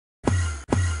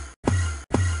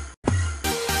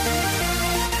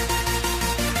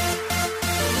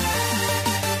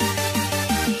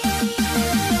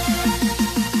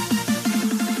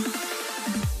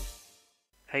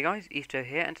Hey guys, EthDo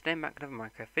here, and today I'm back with another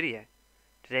Minecraft video.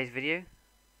 Today's video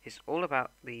is all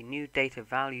about the new data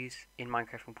values in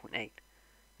Minecraft 1.8.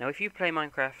 Now if you play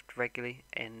Minecraft regularly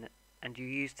and you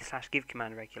use the /give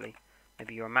command regularly,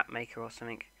 maybe you're a map maker or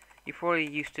something, you're probably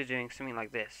used to doing something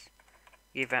like this.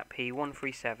 Give at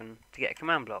P137 to get a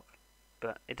command block,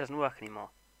 but it doesn't work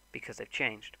anymore because they've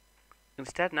changed.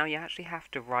 Instead now you actually have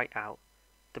to write out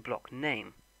the block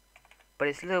name, but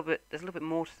there's a little bit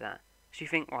more to that. So you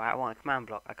think, right, I want a command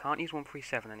block. I can't use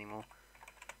 137 anymore.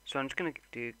 So I'm just going to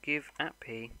do give at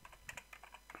P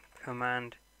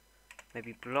command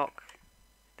maybe block.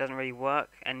 Doesn't really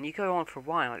work, and you go on for a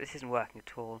while like this isn't working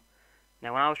at all.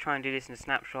 Now when I was trying to do this in the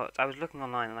snapshots, I was looking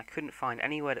online and I couldn't find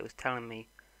anywhere that was telling me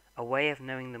a way of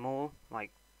knowing them all,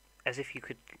 like as if you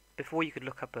could, before you could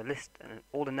look up a list and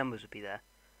all the numbers would be there.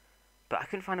 But I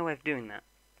couldn't find a way of doing that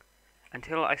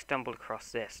until I stumbled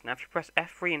across this. Now if you press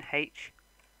F3 and H,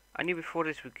 I knew before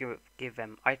this would give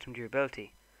item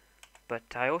durability, but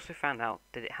I also found out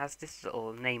that it has this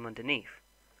little name underneath.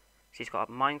 So it's got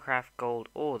a Minecraft gold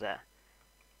ore there.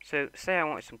 So say I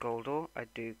wanted some gold ore,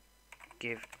 I'd do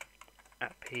give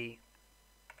at P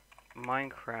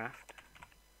Minecraft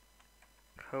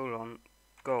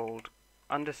gold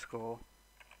underscore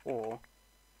ore,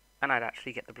 and I'd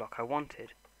actually get the block I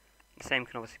wanted. The same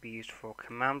can obviously be used for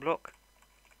command block.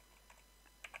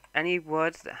 Any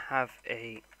words that have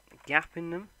a gap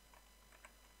in them,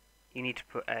 you need to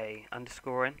put a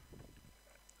underscore in,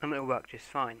 and it'll work just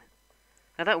fine.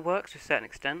 Now that works to a certain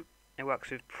extent. It works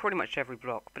with pretty much every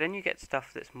block, but then you get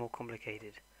stuff that's more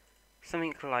complicated.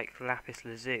 Something like lapis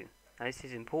lazuli. Now this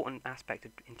is an important aspect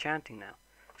of enchanting now,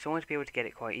 so I want to be able to get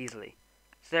it quite easily.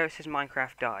 So there it says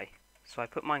Minecraft dye. So I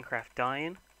put Minecraft dye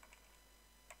in,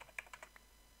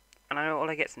 and I know all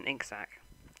I get is an ink sac.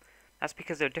 That's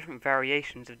because there are different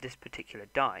variations of this particular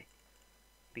dye,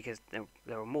 because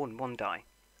there are more than one dye.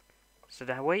 So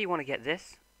the way you want to get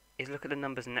this is look at the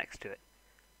numbers next to it.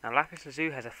 Now lapis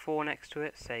lazuli has a 4 next to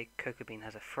it, say cocoa bean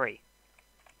has a 3.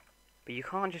 But you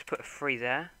can't just put a 3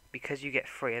 there, because you get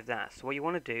 3 of that. So what you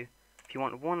want to do, if you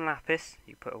want 1 lapis,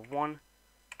 you put a 1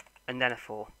 and then a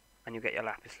 4, and you'll get your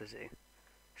lapis lazuli.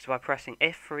 So by pressing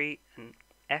F3 and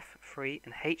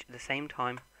H at the same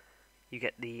time, you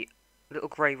get the little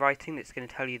grey writing that's going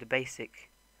to tell you the basic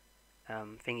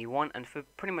thing you want, and for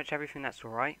pretty much everything that's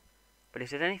alright. But if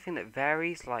there's anything that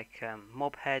varies, like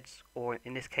mob heads, or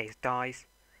in this case dyes,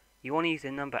 you want to use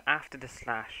the number after the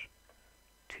slash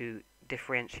to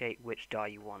differentiate which dye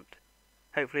you want.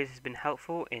 Hopefully this has been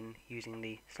helpful in using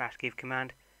the /give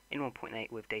command in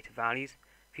 1.8 with data values.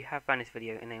 If you have found this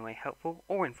video in any way helpful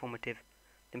or informative,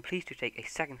 then please do take a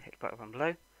second hit the button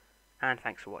below, and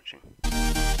thanks for watching.